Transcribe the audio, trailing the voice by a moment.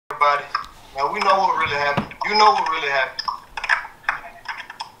everybody. Now we know what really happened. You know what really happened.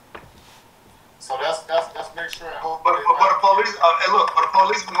 So that's make sure. But the police, hey, look, but the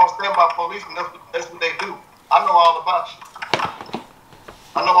policemen gonna stand by policemen. That's what they do. I know all about you.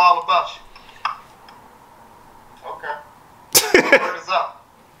 I know all about you. Okay. Word is out.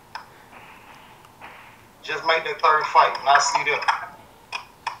 Just make that third fight, and I see them.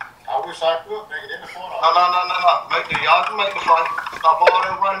 I wish I could make it in the corner. No. Y'all can make the fight. Stop all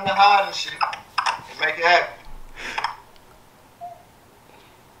that running and hiding shit, and make it happen.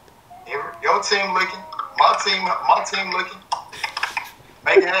 Your team looking, my team looking.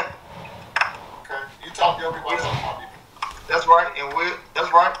 Make it happen. Okay. You talk to your people. That's right, and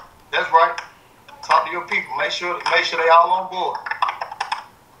that's right. Talk to your people. Make sure they all on board.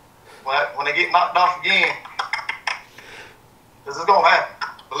 When they get knocked off again, this is gonna happen.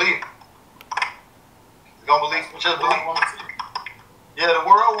 Believe it. You're gonna believe it. Just believe it. Yeah, the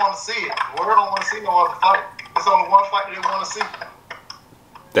world want to see it. The world don't want to see no other fight. There's only one fight that they want to see.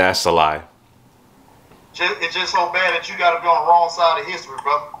 That's a lie. It's just so bad that you got to be on the wrong side of history,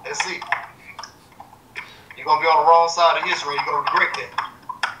 brother. That's it. You're going to be on the wrong side of history and you're going to regret that.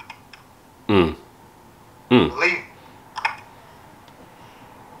 Believe it.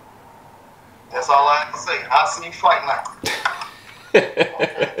 That's all I have to say. I see you fight now.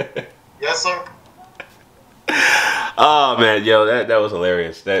 Okay. Yes, sir. Oh, man. Yo, that was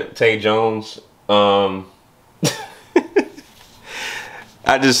hilarious. That Tay Jones, listen,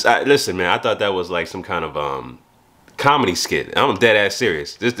 man, I thought that was like some kind of comedy skit. I'm dead ass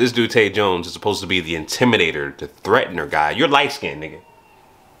serious. This dude Tay Jones is supposed to be the intimidator, the threatener guy. You're light-skinned, nigga.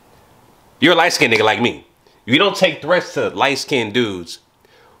 You're a light-skinned nigga like me. You don't take threats to light-skinned dudes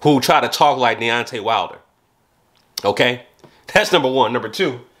who try to talk like Deontay Wilder. Okay? That's number one. Number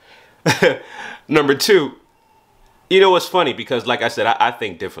two, you know what's funny? Because like I said, I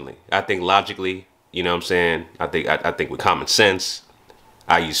think differently. I think logically, you know what I'm saying? I think with common sense.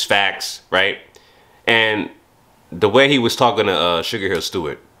 I use facts, right? And the way he was talking to Sugar Hill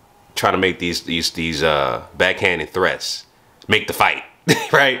Stewart, trying to make these backhanded threats, make the fight,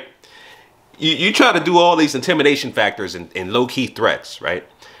 right? You try to do all these intimidation factors and low-key threats, right?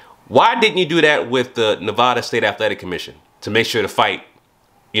 Why didn't you do that with the Nevada State Athletic Commission to make sure the fight,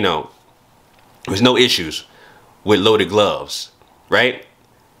 you know, there's no issues with loaded gloves, right?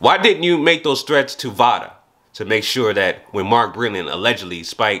 Why didn't you make those threats to VADA to make sure that when Mark Brilliant allegedly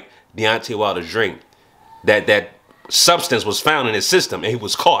spiked Deontay Wilder's drink, that substance was found in his system and he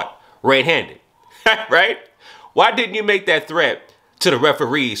was caught red-handed, right? Why didn't you make that threat to the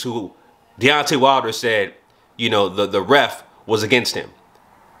referees who Deontay Wilder said, you know, the ref was against him,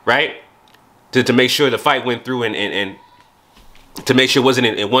 right? To make sure the fight went through and to make sure it wasn't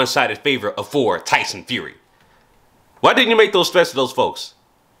in one-sided favor for Tyson Fury. Why didn't you make those threats to those folks,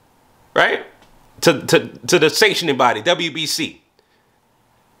 right? To the sanctioning body, WBC,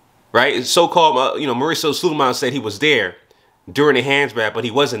 right? So-called, you know, Mauricio Sulaiman said he was there during the hands grab, but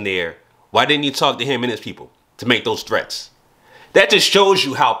he wasn't there. Why didn't you talk to him and his people to make those threats? That just shows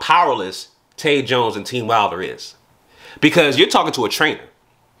you how powerless Tay Jones and Team Wilder is. Because you're talking to a trainer.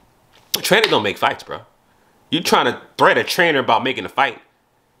 A trainer don't make fights, bro. You're trying to threat a trainer about making a fight,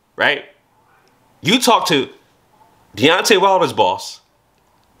 right? You talk to Deontay Wilder's boss,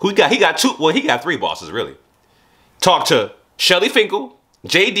 who he got two, well, he got three bosses, really. Talk to Shelly Finkel,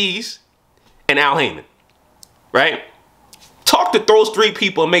 Deas, and Al Heyman, right? Talk to those three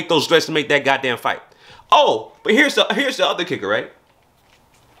people and make those threats to make that goddamn fight. Oh, but here's the other kicker, right?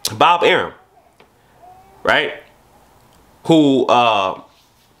 Bob Arum, right? Who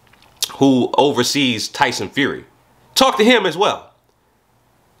oversees Tyson Fury. Talk to him as well.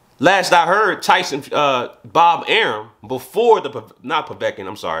 Last I heard, Bob Arum, before the, before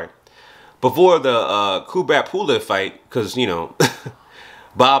the Kubrat Pulev fight, because, you know,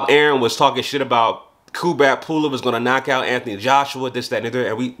 Bob Arum was talking shit about Kubrat Pulev was going to knock out Anthony Joshua, this, that, and the other,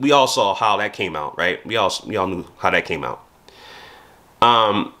 and we all saw how that came out, right? We all knew how that came out.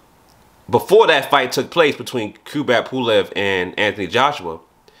 Before that fight took place between Kubrat Pulev and Anthony Joshua,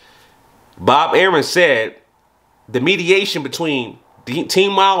 Bob Arum said the mediation between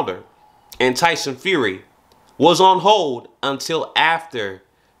Team Wilder and Tyson Fury was on hold until after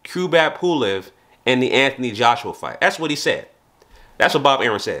Kubrat Pulev and the Anthony Joshua fight. That's what he said. That's what Bob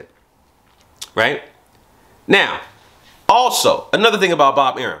Arum said. Right? Now, also, another thing about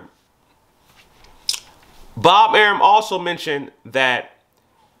Bob Arum. Bob Arum also mentioned that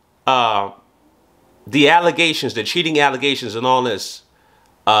the allegations, the cheating allegations and all this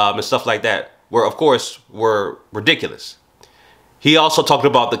and stuff like that were, of course, were ridiculous. He also talked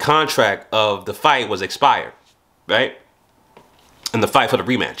about the contract of the fight was expired, right? in the fight for the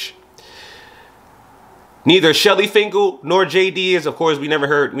rematch. Neither Shelly Finkel nor Deas, of course, we never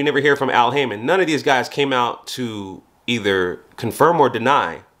hear from Al Heyman. None of these guys came out to either confirm or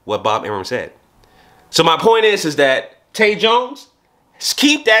deny what Bob Arum said. So my point is that Tay Jones,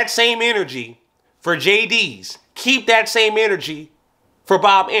 keep that same energy for JD's. Keep that same energy for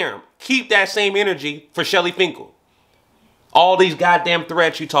Bob Arum. Keep that same energy for Shelly Finkel. All these goddamn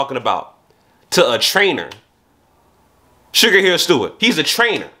threats you talking about to a trainer. Sugar Hill Stewart, he's a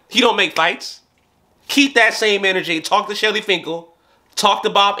trainer. He don't make fights. Keep that same energy. Talk to Shelly Finkel. Talk to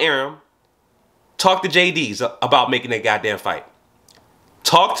Bob Arum. Talk to JD's about making that goddamn fight.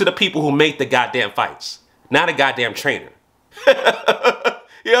 Talk to the people who make the goddamn fights. Not a goddamn trainer. You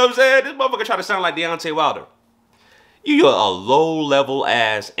know what I'm saying? This motherfucker try to sound like Deontay Wilder. You're a low-level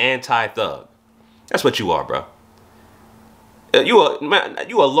ass anti-thug. That's what you are, bro. You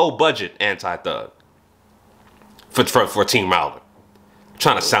a low-budget anti-thug for Team Wilder.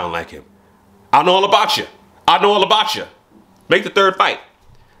 Trying to sound like him. I know all about you. I know all about you. Make the third fight.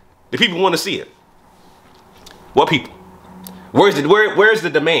 The people want to see it. What people? Where's the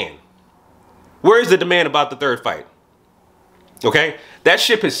demand? Where's the demand about the third fight? Okay? That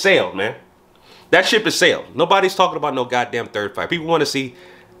ship has sailed, man. That ship has sailed. Nobody's talking about no goddamn third fight. People want to see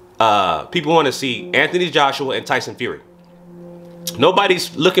Anthony Joshua and Tyson Fury.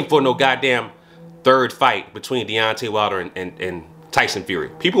 Nobody's looking for no goddamn third fight between Deontay Wilder and Tyson Fury.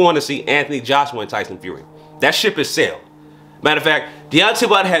 People want to see Anthony Joshua and Tyson Fury. That ship has sailed. Matter of fact, Deontay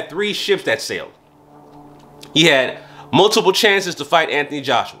Wilder had 3 ships that sailed. He had multiple chances to fight Anthony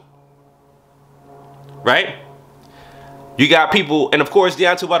Joshua. Right? You got people, and of course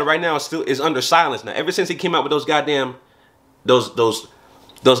Deontay Wilder right now is under silence now. Ever since he came out with those goddamn, those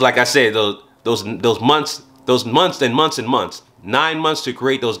like I said, those months and months and months, 9 months to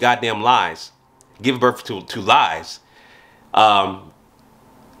create those goddamn lies, give birth to lies, about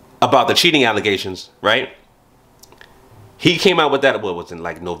the cheating allegations, right? He came out with that, what was it,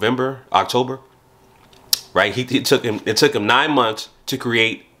 like November, October, right? It took him 9 months to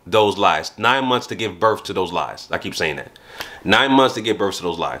create those lies. 9 months to give birth to those lies. I keep saying that. 9 months to give birth to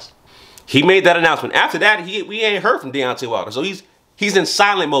those lies. He made that announcement. After that, we ain't heard from Deontay Wilder. So he's in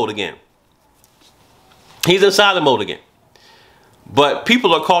silent mode again. He's in silent mode again. But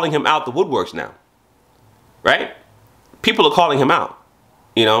people are calling him out the woodworks now. Right? People are calling him out.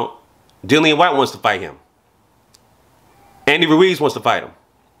 You know, Dillian White wants to fight him. Andy Ruiz wants to fight him.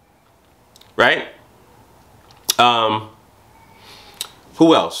 Right?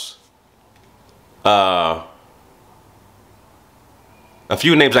 Who else? A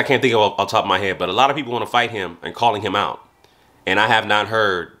few names I can't think of off the top of my head, but a lot of people want to fight him and calling him out. And I have not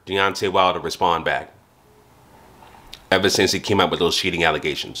heard Deontay Wilder respond back ever since he came out with those cheating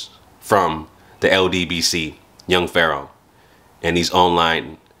allegations from the LDBC, Young Pharaoh, and these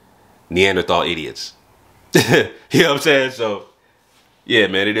online Neanderthal idiots. You know what I'm saying? So, yeah,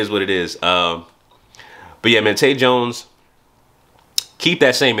 man, it is what it is. But yeah, man, Tay Jones, keep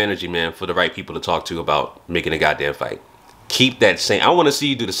that same energy, man, for the right people to talk to about making a goddamn fight. Keep that same. I want to see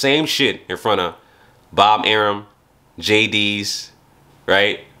you do the same shit in front of Bob Arum, JD's,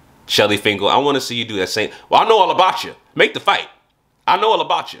 right? Shelly Finkel. I want to see you do that same. Well, I know all about you. Make the fight. I know all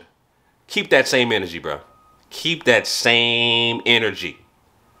about you. Keep that same energy, bro. Keep that same energy.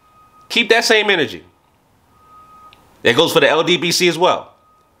 Keep that same energy. That goes for the LDBC as well.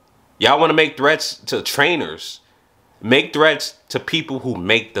 Y'all want to make threats to trainers. Make threats to people who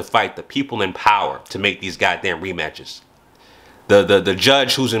make the fight. The people in power to make these goddamn rematches. The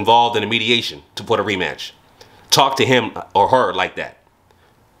judge who's involved in the mediation to put a rematch. Talk to him or her like that.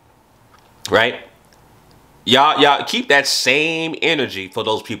 Right? Y'all keep that same energy for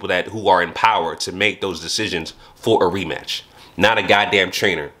those people who are in power to make those decisions for a rematch. Not a goddamn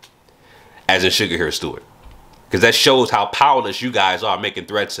trainer, as in Sugar Hill Stewart. Because that shows how powerless you guys are making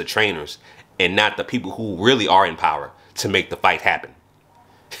threats to trainers and not the people who really are in power to make the fight happen.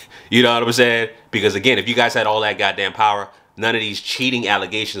 You know what I'm saying? Because again, if you guys had all that goddamn power, none of these cheating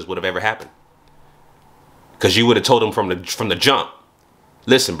allegations would have ever happened. Because you would have told them from the jump,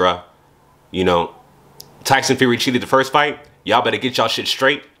 listen, bro, you know, Tyson Fury cheated the first fight. Y'all better get y'all shit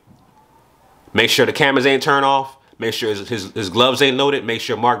straight. Make sure the cameras ain't turned off. Make sure his gloves ain't loaded. Make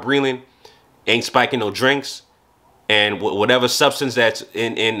sure Mark Breland ain't spiking no drinks. And whatever substance that's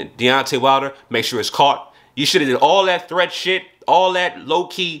in Deontay Wilder, make sure it's caught. You should have did all that threat shit, all that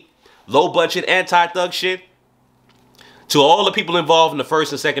low-key, low-budget, anti-thug shit to all the people involved in the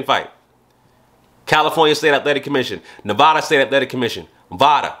first and second fight. California State Athletic Commission, Nevada State Athletic Commission,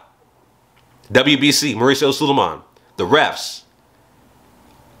 VADA, WBC, Mauricio Suleiman, the refs.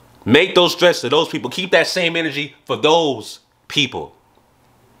 Make those threats to those people. Keep that same energy for those people.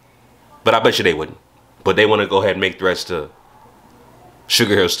 But I bet you they wouldn't. But they want to go ahead and make threats to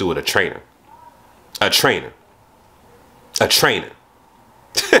Sugar Hill Stewart, a trainer. A trainer. A trainer.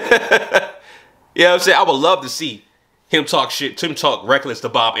 You know what I'm saying? I would love to see him talk shit, him talk reckless to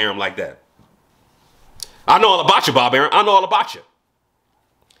Bob Arum like that. I know all about you, Bob Arum. I know all about you.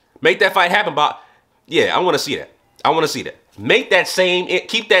 Make that fight happen, Bob. Yeah, I want to see that. I want to see that. Make that same,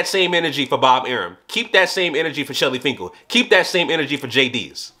 keep that same energy for Bob Arum. Keep that same energy for Shelly Finkel. Keep that same energy for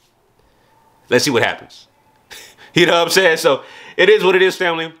Deas. Let's see what happens. You know what I'm saying? So it is what it is,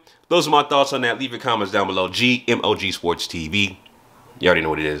 family. Those are my thoughts on that. Leave your comments down below. GMOGSportsTV. You already know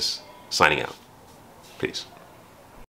what it is. Signing out. Peace.